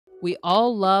We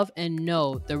all love and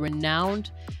know the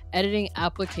renowned editing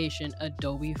application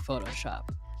Adobe Photoshop.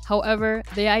 However,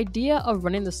 the idea of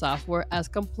running the software as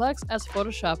complex as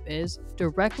Photoshop is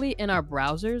directly in our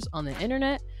browsers on the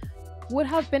internet would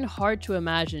have been hard to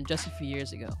imagine just a few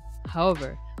years ago.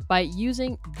 However, by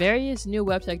using various new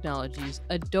web technologies,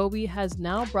 Adobe has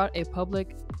now brought a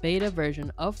public beta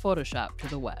version of Photoshop to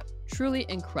the web. Truly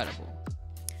incredible.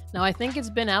 Now, I think it's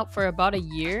been out for about a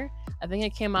year. I think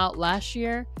it came out last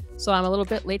year, so I'm a little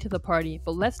bit late to the party,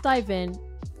 but let's dive in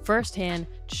firsthand,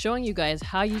 showing you guys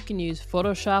how you can use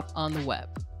Photoshop on the web.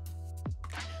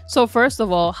 So first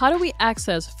of all, how do we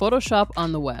access Photoshop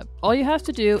on the web? All you have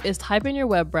to do is type in your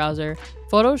web browser,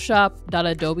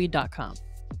 photoshop.adobe.com.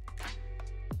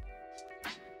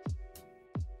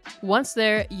 Once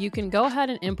there, you can go ahead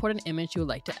and import an image you would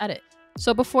like to edit.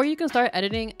 So before you can start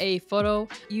editing a photo,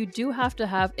 you do have to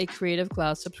have a Creative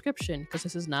Cloud subscription because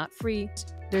this is not free.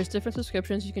 There's different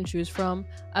subscriptions you can choose from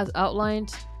as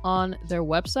outlined on their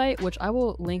website, which I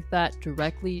will link that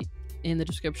directly in the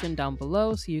description down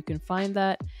below so you can find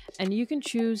that, and you can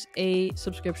choose a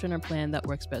subscription or plan that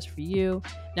works best for you.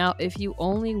 Now, if you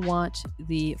only want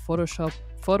the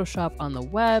Photoshop on the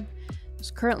web,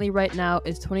 currently right now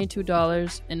is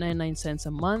 $22.99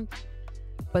 a month,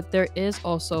 but there is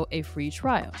also a free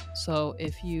trial. So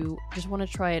if you just want to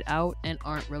try it out and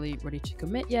aren't really ready to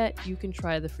commit yet, you can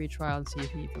try the free trial and see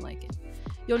if you even like it.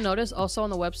 You'll notice also on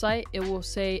the website, it will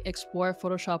say Explore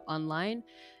Photoshop Online.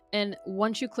 And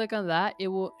once you click on that, it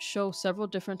will show several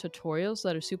different tutorials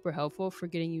that are super helpful for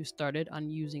getting you started on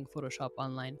using Photoshop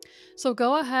Online. So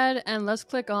go ahead and let's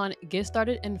click on Get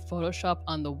Started in Photoshop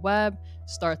on the Web,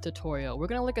 Start Tutorial. We're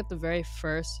going to look at the very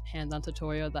first hands-on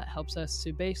tutorial that helps us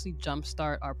to basically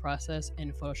jumpstart our process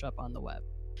in Photoshop on the web.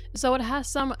 So it has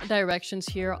some directions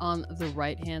here on the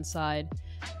right-hand side.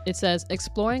 It says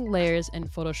Exploring Layers in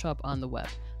Photoshop on the Web.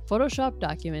 Photoshop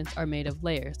documents are made of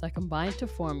layers that combine to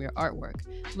form your artwork.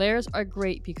 Layers are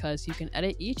great because you can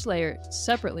edit each layer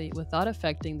separately without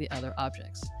affecting the other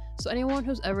objects. So anyone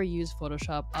who's ever used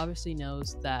Photoshop obviously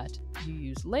knows that you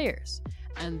use layers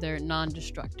and they're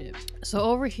non-destructive. So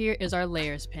over here is our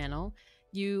layers panel.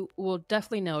 You will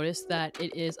definitely notice that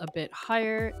it is a bit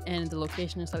higher and the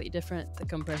location is slightly different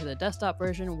compared to the desktop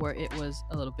version where it was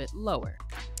a little bit lower.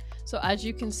 So as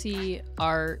you can see,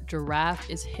 our giraffe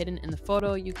is hidden in the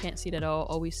photo. You can't see it at all.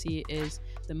 All we see is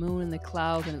the moon and the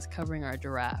clouds, and it's covering our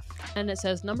giraffe. And it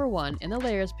says, number 1, in the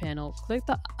layers panel, click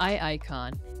the eye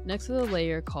icon next to the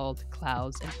layer called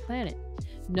Clouds and Planet.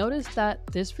 Notice that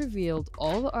this revealed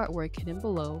all the artwork hidden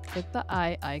below. Click the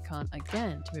eye icon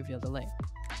again to reveal the layer.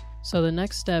 So the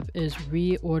next step is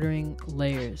reordering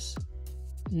layers.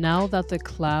 Now that the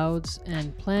clouds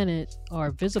and planet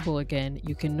are visible again,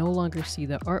 you can no longer see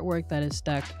the artwork that is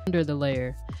stacked under the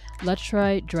layer. Let's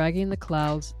try dragging the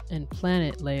clouds and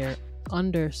planet layer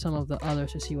under some of the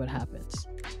others to see what happens.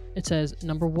 It says,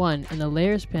 number 1, in the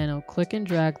layers panel, click and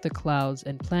drag the clouds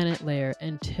and planet layer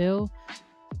until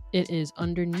it is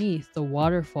underneath the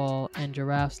waterfall and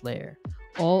giraffes layer.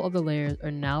 All of the layers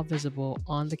are now visible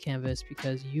on the canvas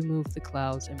because you moved the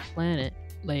clouds and planet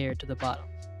layer to the bottom.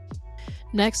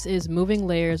 Next is moving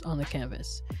layers on the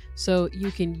canvas. So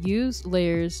you can use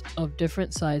layers of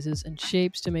different sizes and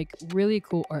shapes to make really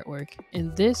cool artwork.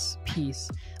 In this piece,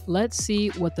 let's see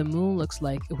what the moon looks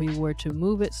like if we were to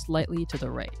move it slightly to the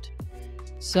right.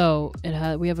 So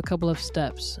we have a couple of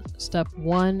steps. Step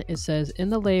 1, it says in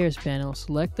the layers panel,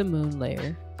 select the moon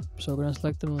layer. So we're going to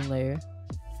select the moon layer.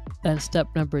 Then step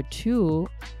number 2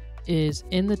 is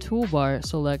in the toolbar,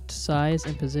 select size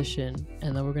and position,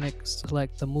 and then we're going to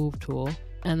select the move tool.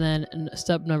 And then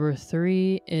step number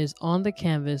 3 is on the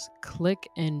canvas, click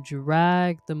and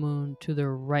drag the moon to the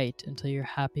right until you're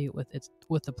happy with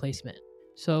the placement.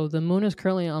 So the moon is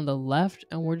currently on the left,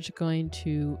 and we're just going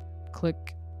to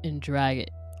click and drag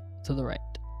it to the right.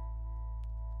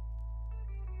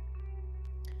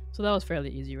 So that was fairly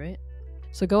easy, right?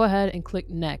 So go ahead and click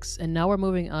next, and now we're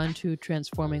moving on to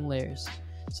transforming layers.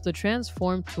 So the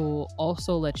transform tool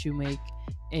also lets you make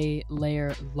a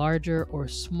layer larger or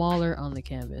smaller on the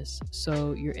canvas.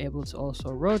 So you're able to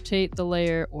also rotate the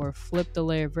layer or flip the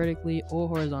layer vertically or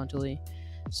horizontally.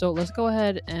 So let's go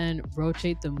ahead and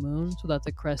rotate the moon so that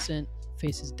the crescent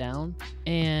faces down.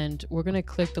 And we're going to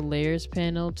click the layers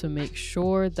panel to make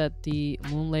sure that the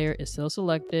moon layer is still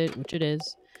selected, which it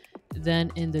is.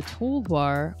 Then in the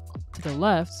toolbar to the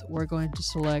left, we're going to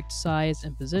select size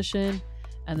and position,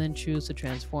 and then choose the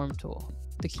transform tool.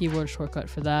 The keyboard shortcut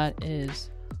for that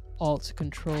is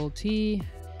Alt-Control-T.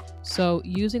 So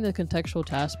using the contextual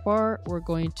taskbar, we're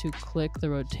going to click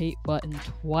the rotate button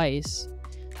twice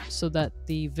so that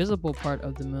the visible part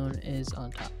of the moon is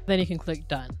on top. Then you can click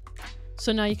done.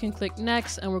 So now you can click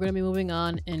next, and we're going to be moving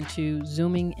on into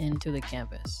zooming into the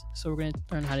canvas. So we're going to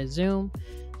learn how to zoom.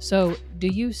 So do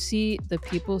you see the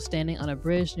people standing on a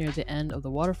bridge near the end of the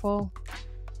waterfall?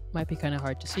 Might be kind of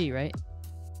hard to see, right?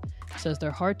 It says they're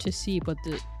hard to see,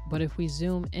 but if we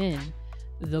zoom in,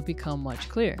 they'll become much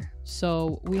clearer.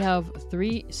 So we have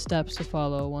 3 steps to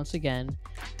follow once again.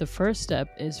 The first step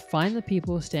is find the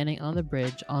people standing on the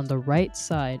bridge on the right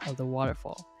side of the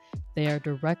waterfall. They are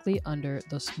directly under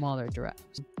the smaller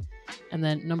giraffes. And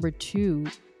then number 2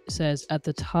 says at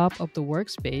the top of the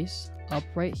workspace, up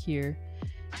right here,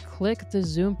 click the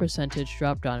zoom percentage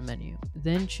drop-down menu,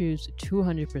 then choose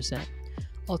 200%.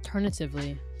 Alternatively,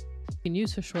 you can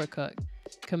use the shortcut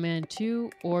Command 2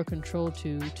 or Control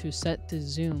 2 to set the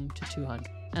zoom to 200.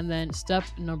 And then step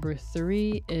number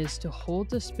 3 is to hold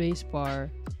the space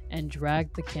bar and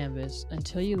drag the canvas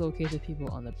until you locate the people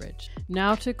on the bridge.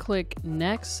 Now to click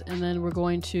next, and then we're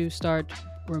going to start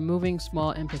removing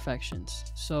small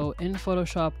imperfections. So in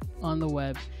Photoshop on the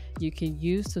web, you can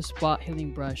use the spot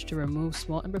healing brush to remove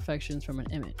small imperfections from an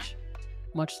image,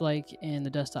 much like in the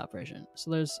desktop version.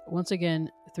 So there's, once again,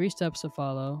 3 steps to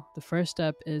follow. The first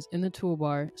step is in the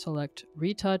toolbar, select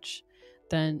Retouch,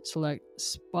 then select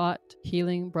Spot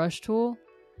Healing Brush Tool.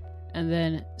 And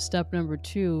then step number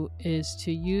 2 is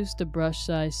to use the brush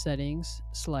size settings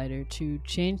slider to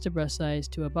change the brush size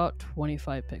to about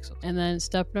 25 pixels. And then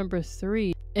step number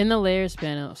 3, in the layers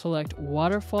panel, select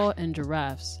Waterfall and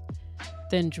Giraffes.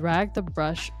 Then drag the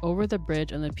brush over the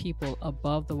bridge and the people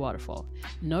above the waterfall.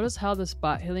 Notice how the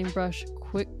spot healing brush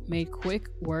made quick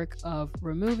work of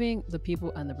removing the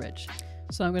people and the bridge.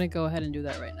 So I'm going to go ahead and do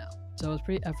that right now. So it's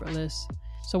pretty effortless.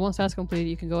 So once that's completed,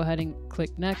 you can go ahead and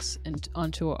click next and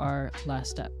onto our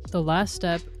last step. The last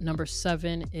step, number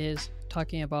 7, is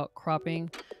talking about cropping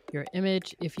your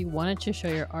image. If you wanted to show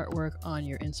your artwork on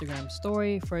your Instagram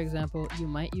story, for example, you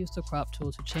might use the crop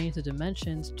tool to change the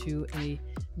dimensions to a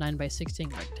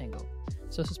 9:16 rectangle.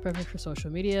 So this is perfect for social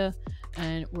media,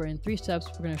 and we're in 3 steps.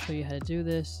 We're going to show you how to do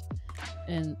this.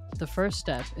 And the first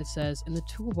step, it says in the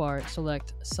toolbar,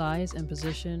 select size and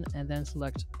position, and then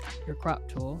select your crop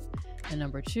tool. And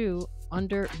number 2,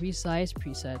 under resize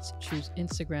presets, choose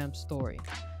Instagram story.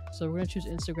 So we're going to choose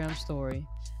Instagram story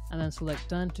and then select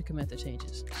done to commit the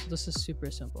changes. So this is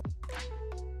super simple.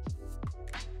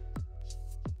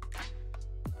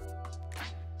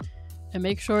 And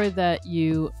make sure that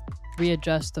you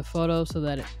readjust the photo so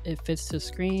that it fits the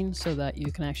screen so that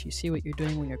you can actually see what you're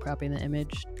doing when you're cropping the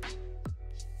image.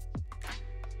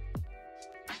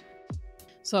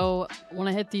 So when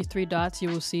I hit these 3 dots, you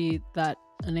will see that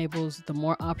enables the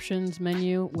more options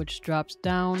menu, which drops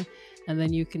down, and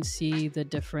then you can see the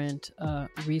different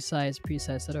resize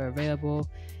presets that are available.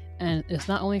 And it's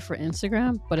not only for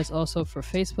Instagram, but it's also for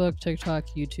Facebook, TikTok,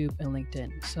 YouTube, and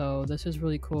LinkedIn. So this is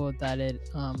really cool that it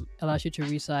allows you to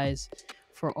resize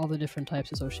for all the different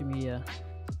types of social media.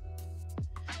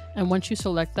 And once you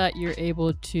select that, you're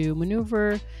able to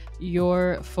maneuver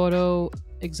your photo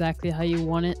exactly how you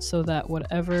want it so that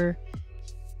whatever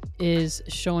is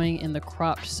showing in the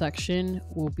cropped section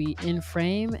will be in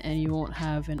frame and you won't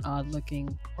have an odd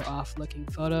looking or off looking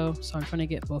photo. So I'm trying to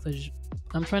get both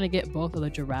of the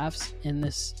giraffes in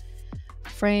this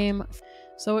frame.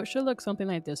 So it should look something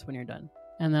like this when you're done.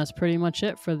 And that's pretty much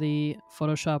it for the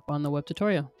Photoshop on the web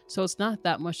tutorial. So it's not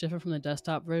that much different from the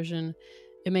desktop version.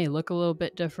 It may look a little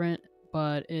bit different,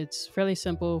 but it's fairly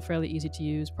simple, fairly easy to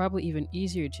use, probably even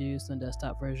easier to use than the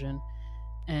desktop version.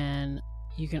 And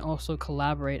you can also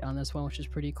collaborate on this one, which is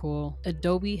pretty cool.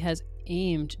 Adobe has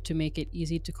aimed to make it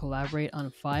easy to collaborate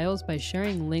on files by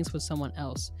sharing links with someone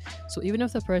else. So even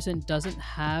if the person doesn't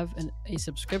have a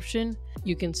subscription,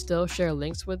 you can still share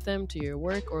links with them to your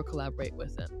work or collaborate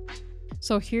with them.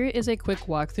 So here is a quick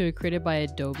walkthrough created by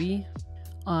Adobe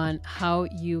on how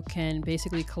you can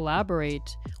basically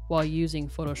collaborate while using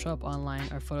Photoshop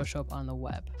Online or Photoshop on the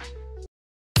web.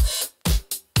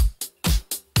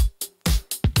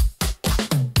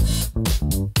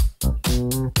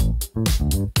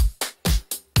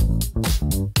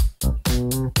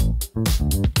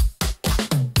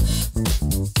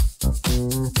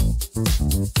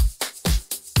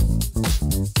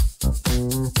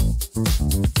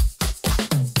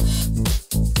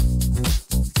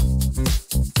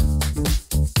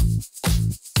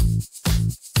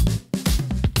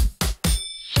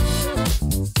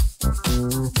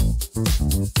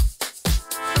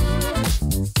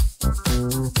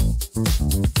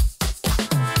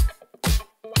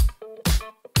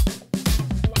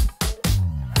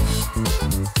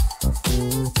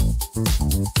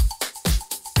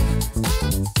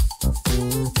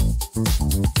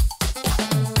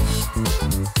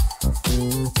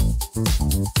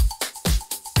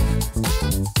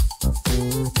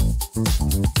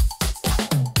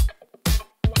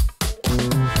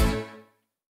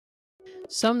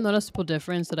 Some noticeable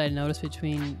difference that I noticed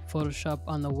between Photoshop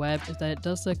on the web is that it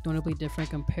does look notably different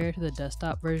compared to the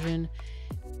desktop version.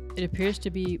 It appears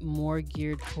to be more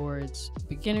geared towards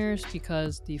beginners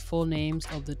because the full names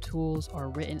of the tools are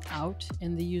written out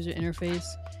in the user interface.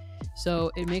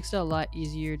 So it makes it a lot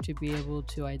easier to be able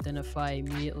to identify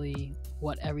immediately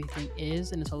what everything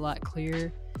is, and it's a lot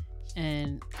clearer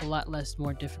and a lot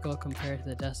more difficult compared to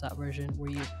the desktop version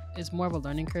where it's more of a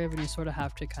learning curve and you sort of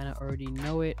have to kind of already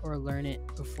know it or learn it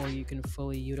before you can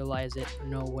fully utilize it or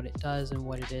know what it does and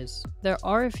what it is. There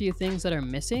are a few things that are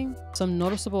missing. Some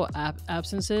noticeable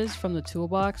absences from the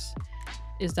toolbox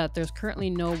is that there's currently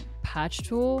no patch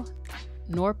tool,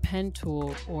 nor pen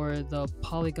tool, or the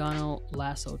polygonal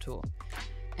lasso tool.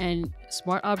 And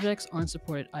smart objects aren't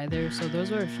supported either, so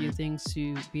those are a few things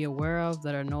to be aware of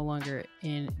that are no longer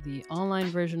in the online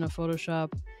version of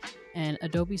Photoshop. And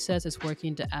Adobe says it's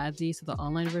working to add these to the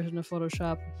online version of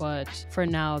Photoshop, but for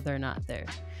now they're not there.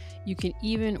 You can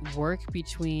even work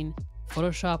between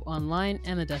Photoshop Online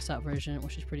and the desktop version,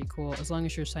 which is pretty cool. As long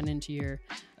as you're signed into your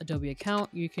Adobe account,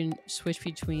 you can switch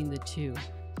between the two.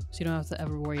 So you don't have to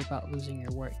ever worry about losing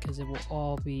your work because it will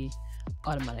all be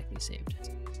automatically saved.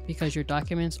 Because your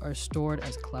documents are stored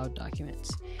as cloud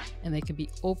documents and they can be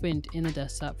opened in the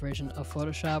desktop version of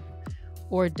Photoshop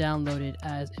or downloaded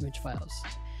as image files.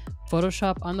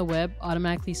 Photoshop on the web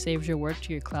automatically saves your work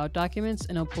to your cloud documents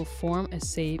and it'll perform a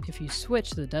save if you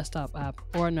switch to the desktop app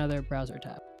or another browser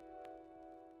tab.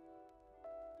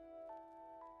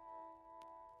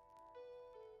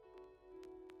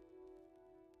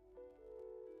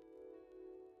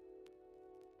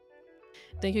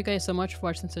 Thank you guys so much for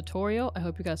watching this tutorial. I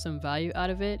hope you got some value out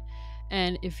of it.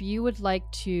 And if you would like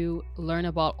to learn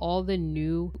about all the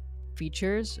new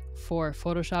features for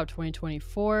Photoshop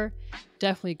 2024,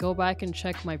 definitely go back and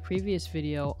check my previous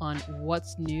video on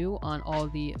what's new on all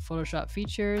the Photoshop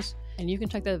features. And you can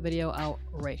check that video out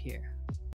right here.